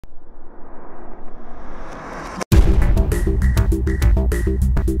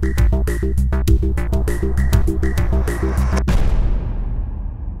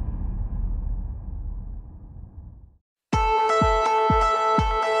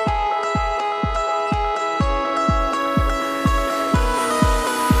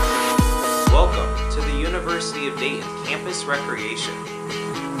University of Dayton Campus Recreation.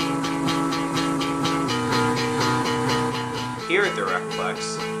 Here at the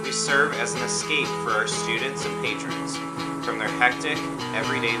Recplex, we serve as an escape for our students and patrons from their hectic,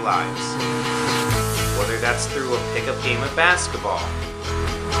 everyday lives. Whether that's through a pickup game of basketball,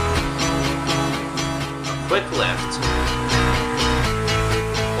 a quick lift,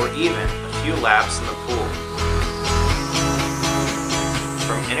 or even a few laps in the pool.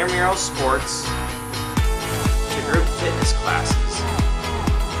 From intramural sports to group fitness classes,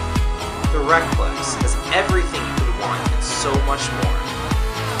 the Recplex has everything you could want and so much more.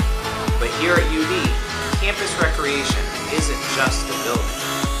 But here at UD, campus recreation isn't just a building.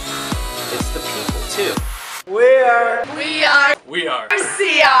 It's the people too. We are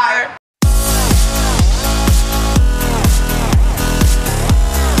CR.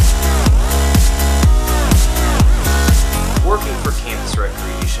 Working for campus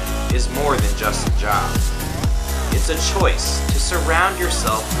recreation is more than just a job. It's a choice to surround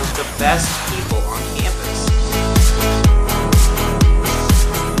yourself with the best people on campus.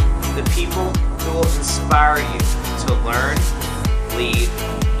 The people who will inspire you to learn, lead,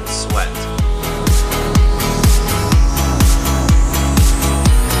 and sweat.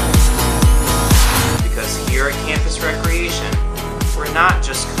 Because here at Campus Recreation, we're not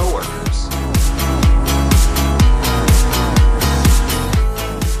just coworkers.